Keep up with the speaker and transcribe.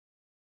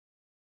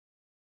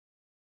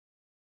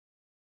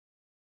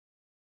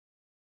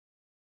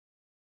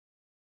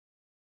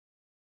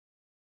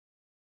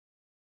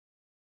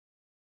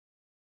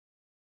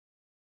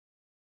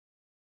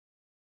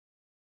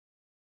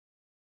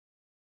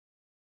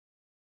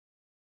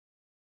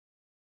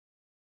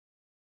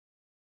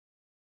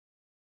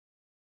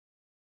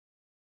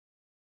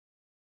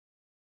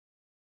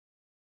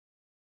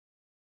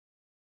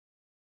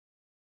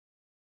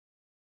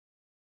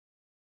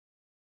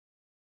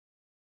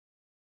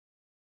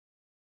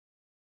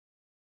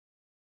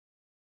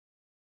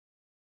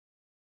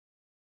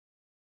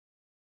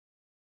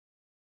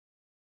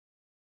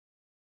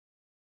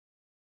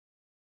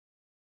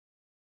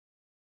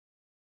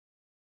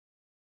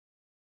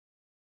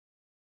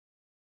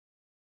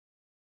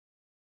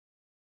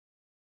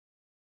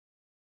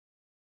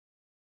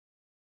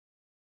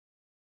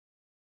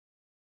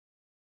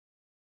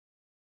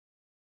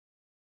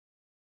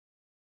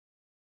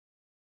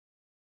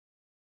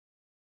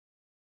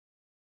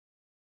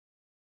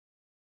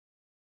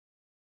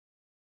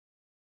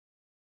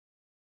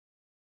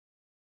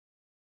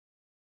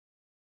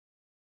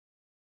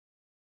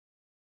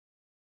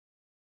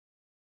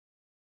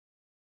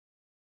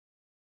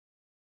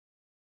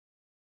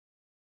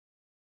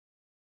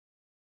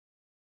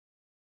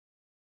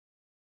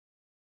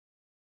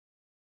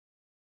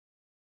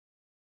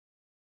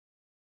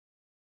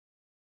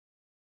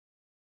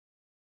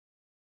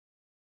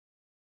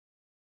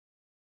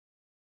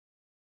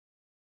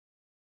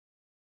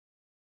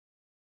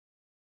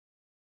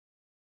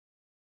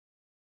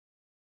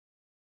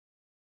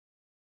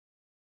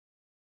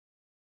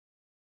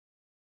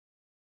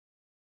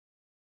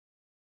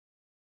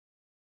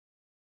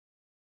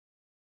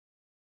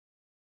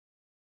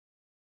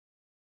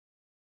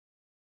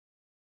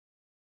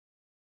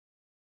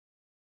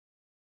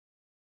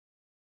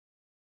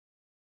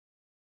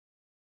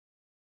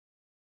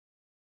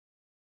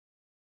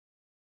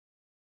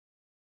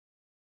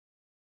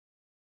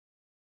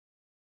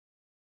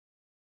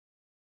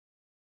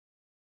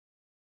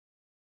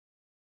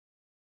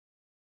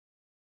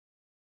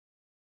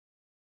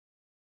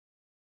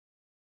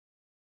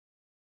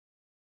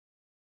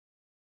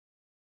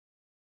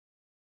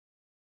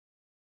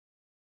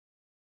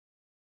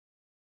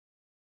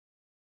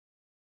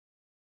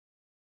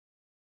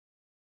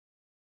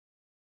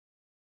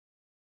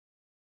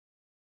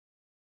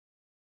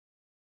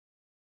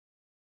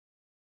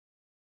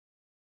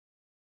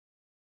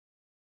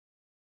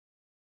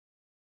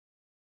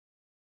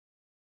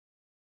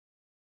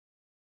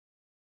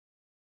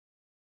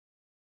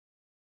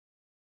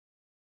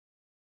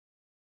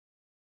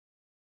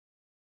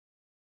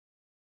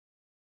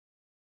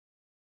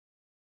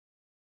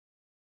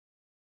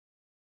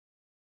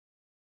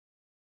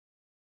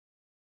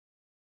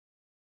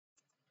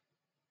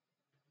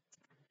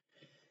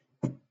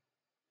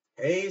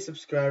Hey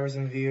subscribers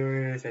and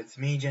viewers, it's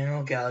me,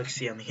 General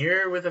Galaxy. I'm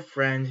here with a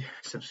friend.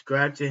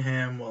 Subscribe to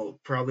him. Well,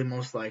 probably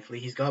most likely.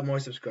 He's got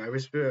more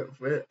subscribers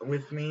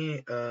with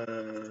me.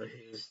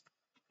 He's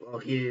well,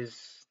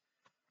 he's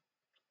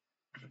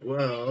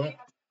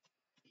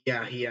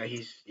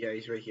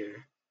right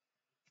here.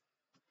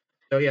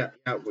 So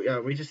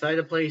we decided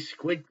to play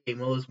Squid Game.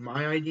 Well, it was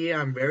my idea.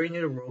 I'm very new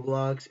to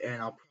Roblox,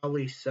 and I'll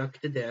probably suck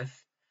to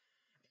death.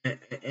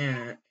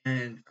 This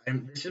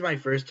is my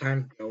first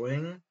time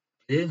going.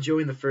 I didn't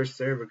join the first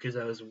server because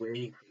I was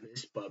waiting for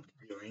this bub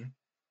to join.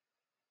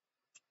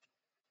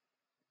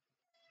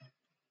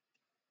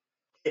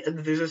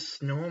 There's a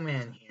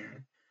snowman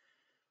here.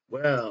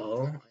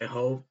 Well,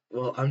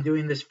 I'm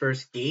doing this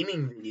first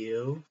gaming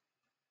video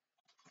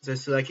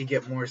just so I could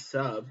get more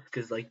subs,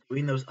 because like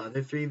doing those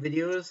other three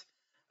videos,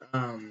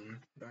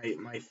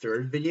 my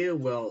third video,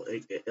 well,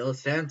 it'll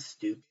sound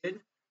stupid,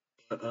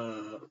 but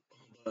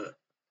but,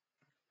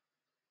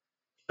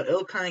 but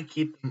it'll kind of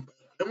keep.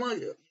 I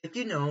want,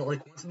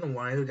 like once in a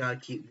while, you gotta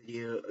keep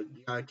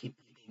people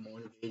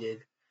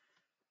motivated.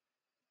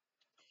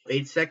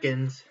 8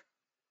 seconds.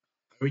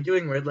 Are we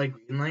doing red light,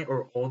 green light,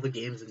 or all the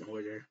games in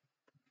order?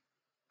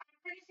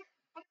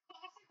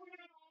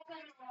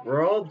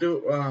 We're all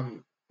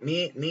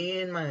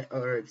me and my,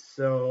 alright,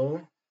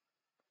 so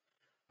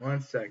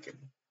 1 second.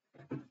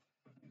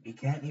 We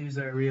can't use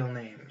our real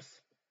names.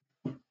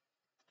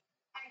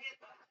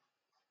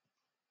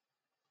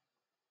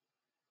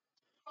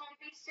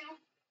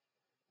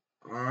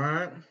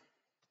 Alright.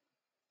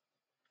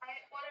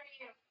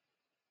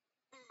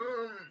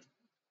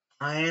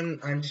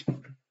 I'm just,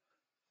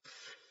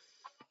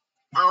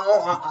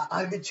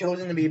 I've been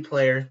chosen to be a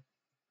player.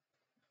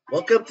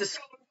 Welcome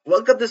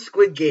to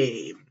Squid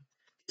Game.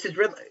 This is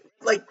red light,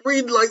 like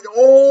green light.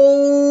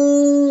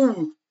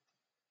 Oh,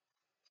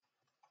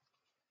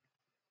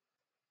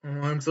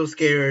 I'm so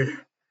scared.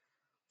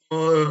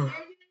 Oh,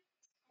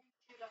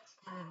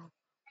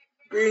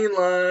 green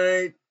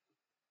light,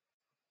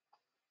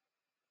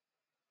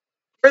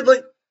 red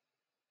light,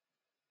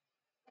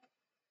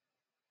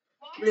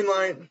 green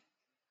light.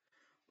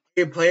 Are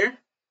you a player?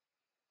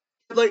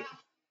 Red light,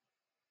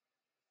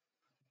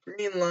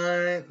 green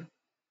light,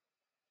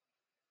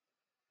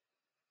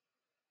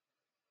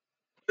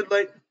 red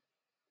light,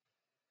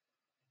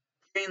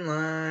 green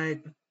light,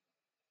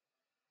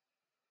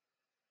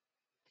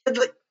 red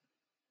light,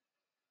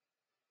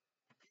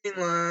 green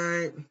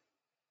light,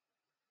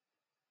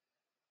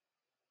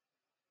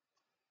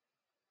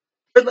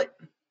 red light,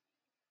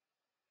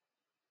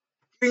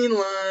 green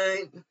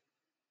light,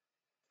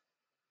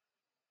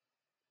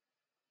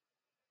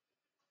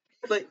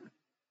 red light,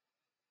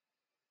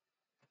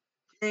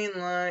 green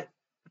light,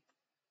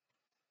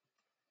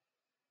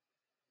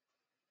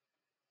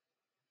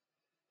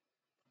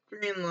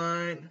 green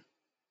light.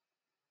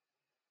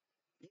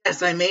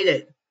 Yes, I made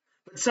it.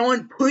 But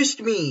someone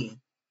pushed me.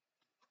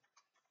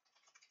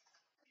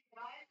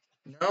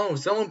 No,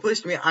 someone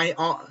pushed me.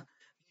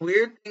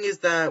 Weird thing is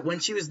that when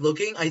she was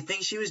looking, I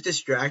think she was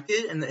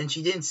distracted and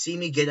she didn't see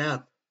me get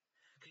up.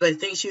 Because I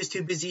think she was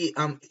too busy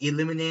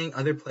eliminating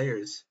other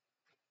players.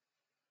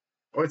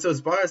 Or so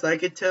as far as I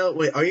could tell.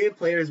 Wait, are you a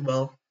player as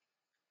well?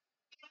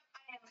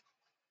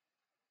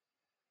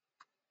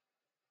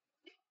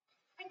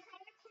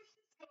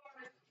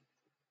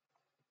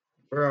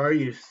 Where are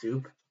you,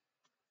 Soup?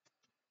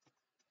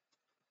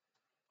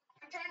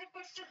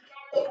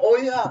 Oh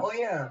yeah.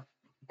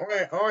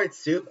 All right,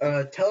 Soup.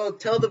 Tell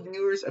the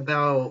viewers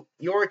about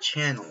your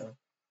channel.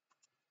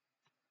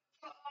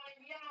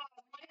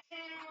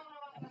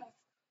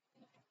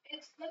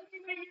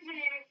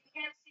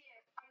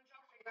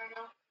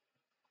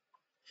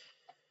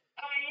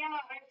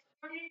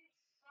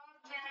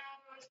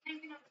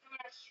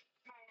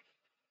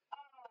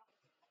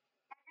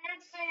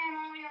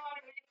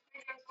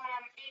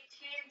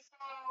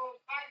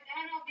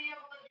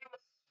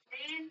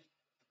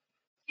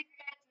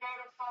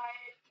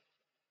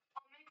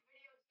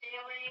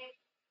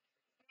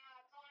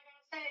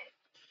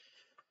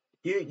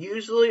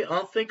 Usually,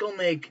 I'll make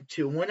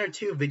one or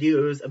two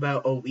videos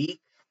about a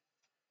week,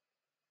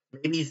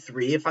 maybe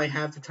three if I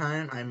have the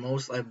time. I'm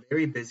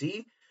very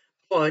busy,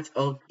 but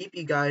I'll keep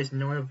you guys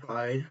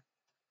notified.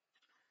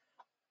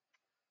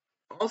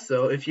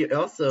 Also, if you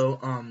also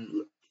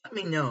let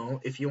me know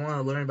if you want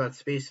to learn about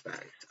space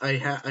facts.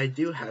 I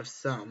do have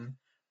some,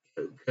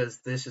 because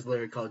this is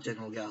literally called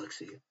General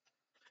Galaxy.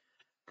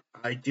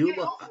 I do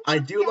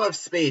love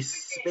space.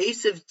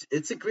 Space is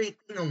it's a great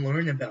thing to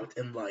learn about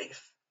in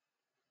life.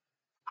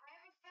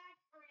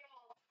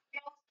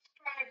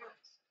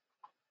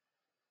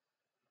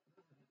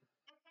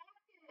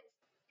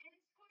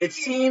 It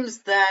seems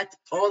that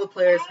all the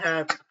players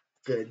have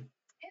good.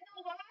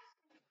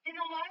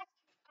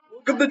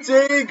 Look at the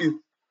tag.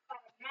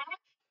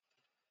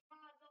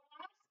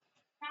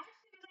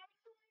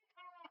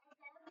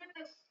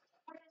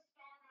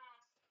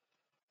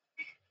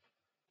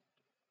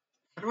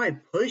 How do I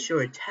push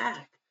or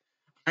attack?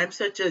 I'm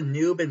such a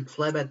noob and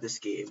pleb at this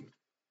game.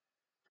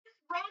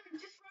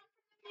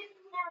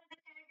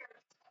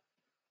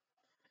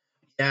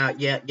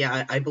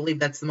 Yeah. I believe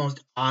that's the most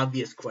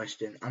obvious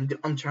question. I'm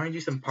trying to do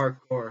some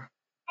parkour.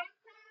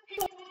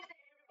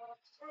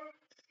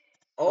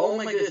 Oh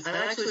my goodness, I'm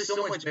actually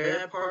so much better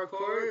at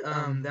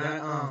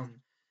parkour.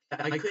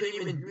 I couldn't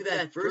even do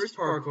that first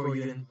parkour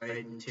you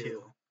invited me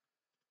to.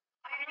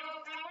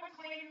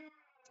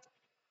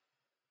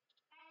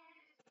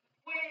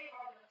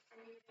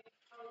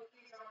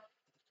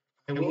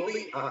 I will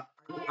be I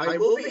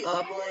will be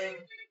uploading.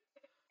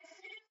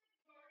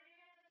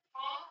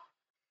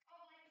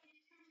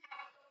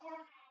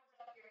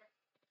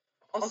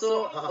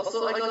 Also,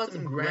 I got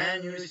some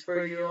grand news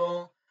for you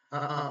all.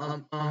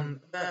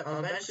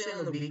 Eventually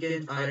on the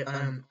weekend,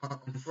 on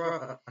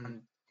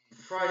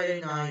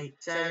Friday night,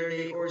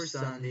 Saturday, or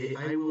Sunday,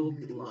 I will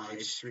be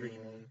live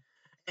streaming,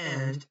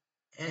 and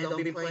I'll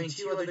be playing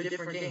two other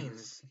different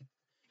games: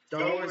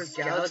 Star Wars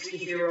Galaxy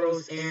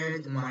Heroes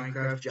and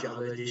Minecraft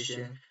Java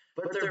Edition.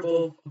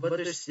 But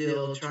they're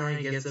still trying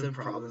to get some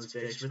problems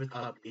fixed with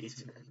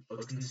updates and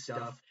bugs and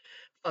stuff.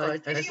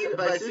 But as soon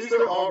as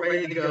they're all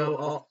ready to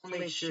go, I'll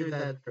make sure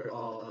that they're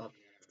all up.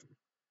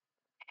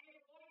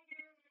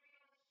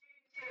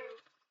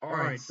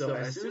 Alright, so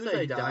as soon as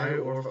I die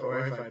or if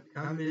I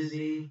become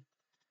busy.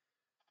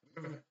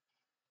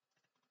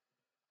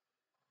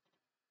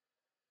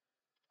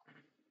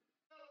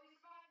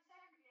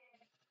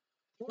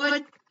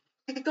 What?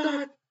 I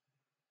thought.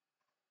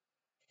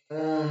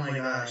 Oh my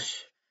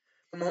gosh.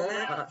 For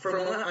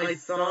a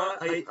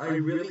moment, I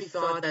really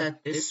thought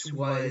that this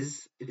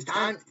was. It's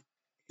time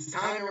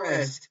to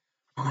rest.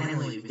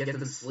 Finally, we get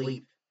them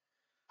sleep.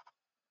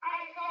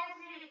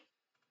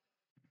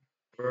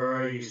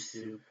 Where are you,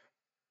 Soup?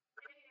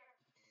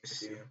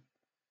 Soup.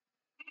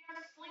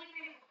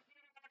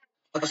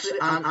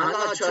 Actually, I'm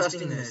not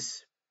trusting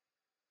this.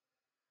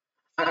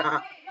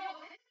 I,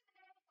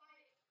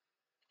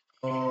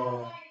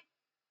 oh.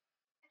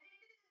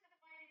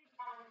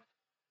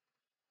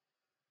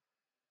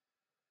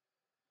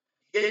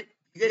 You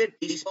get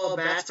baseball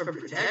bats for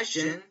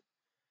protection.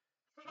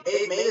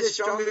 Made the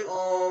strongest.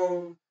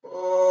 Oh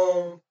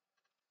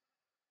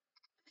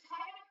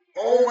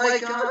my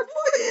God!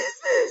 What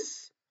is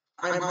this?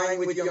 I'm hiding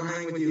with you. I'm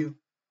hiding with you.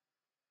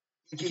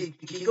 Can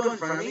you go in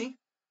front of me?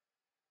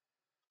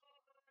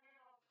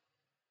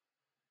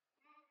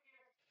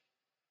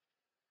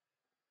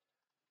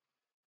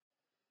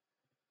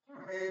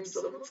 I am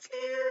so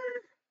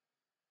scared.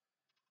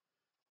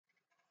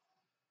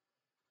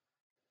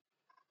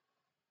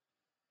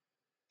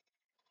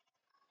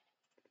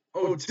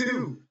 Oh,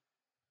 two.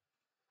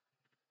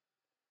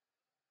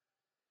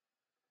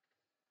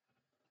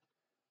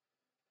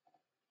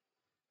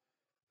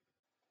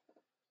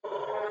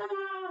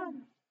 Oh,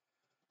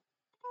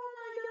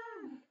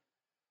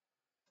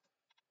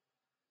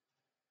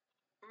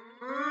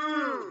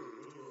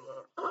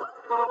 oh my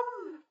God.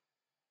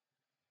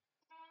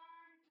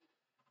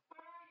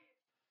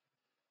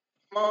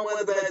 Mom, where's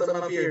the beds?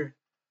 I'm up here.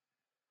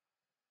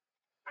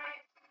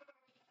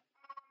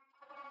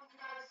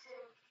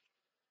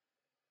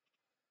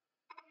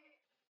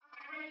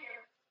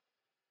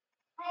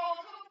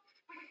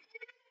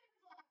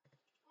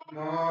 Come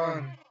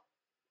on.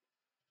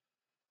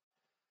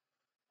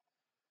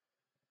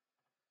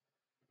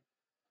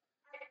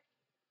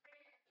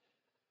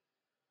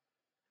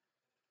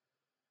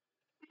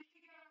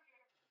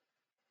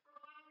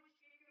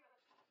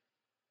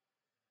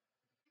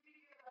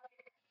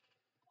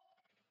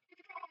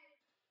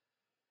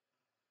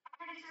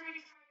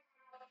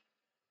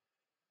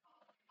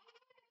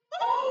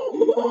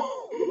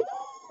 Oh,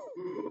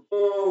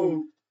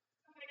 oh,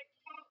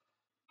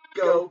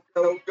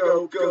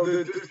 go.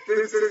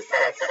 This is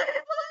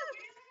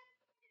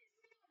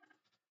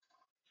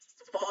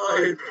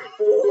five,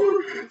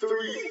 four,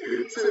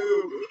 three,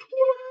 two,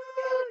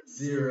 one,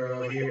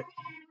 zero. Here.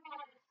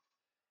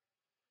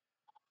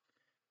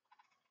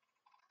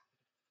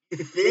 You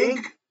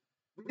think?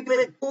 We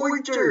played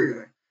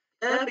Pointer.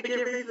 Now to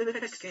get ready for the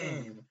next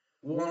game.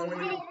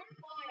 One.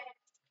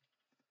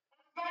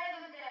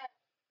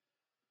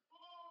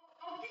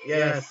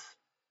 Yes.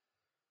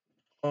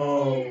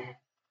 Oh.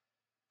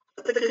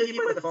 Let's keep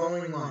with the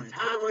following lines.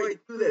 How do I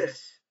do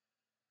this?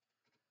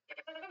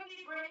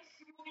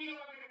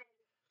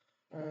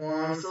 Oh,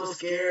 I'm so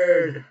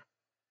scared.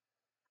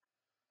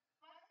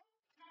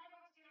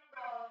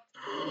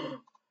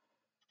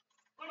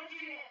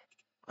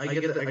 I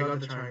got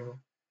the triangle.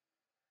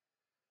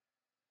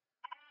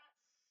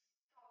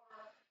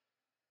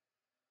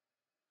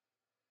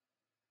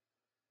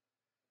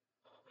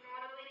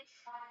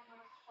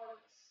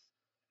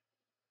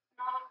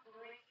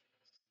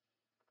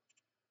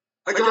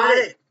 I got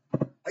it.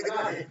 I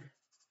got it.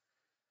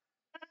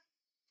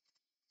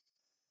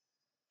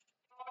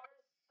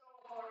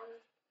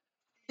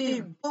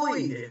 Hey,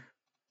 boy.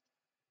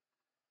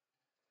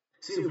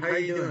 Soup, how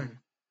you doing?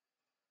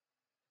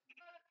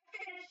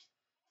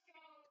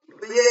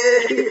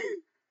 Yay!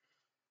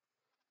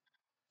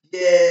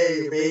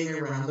 Yay! Bang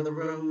around the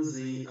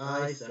rosy.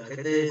 I suck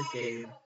at this game.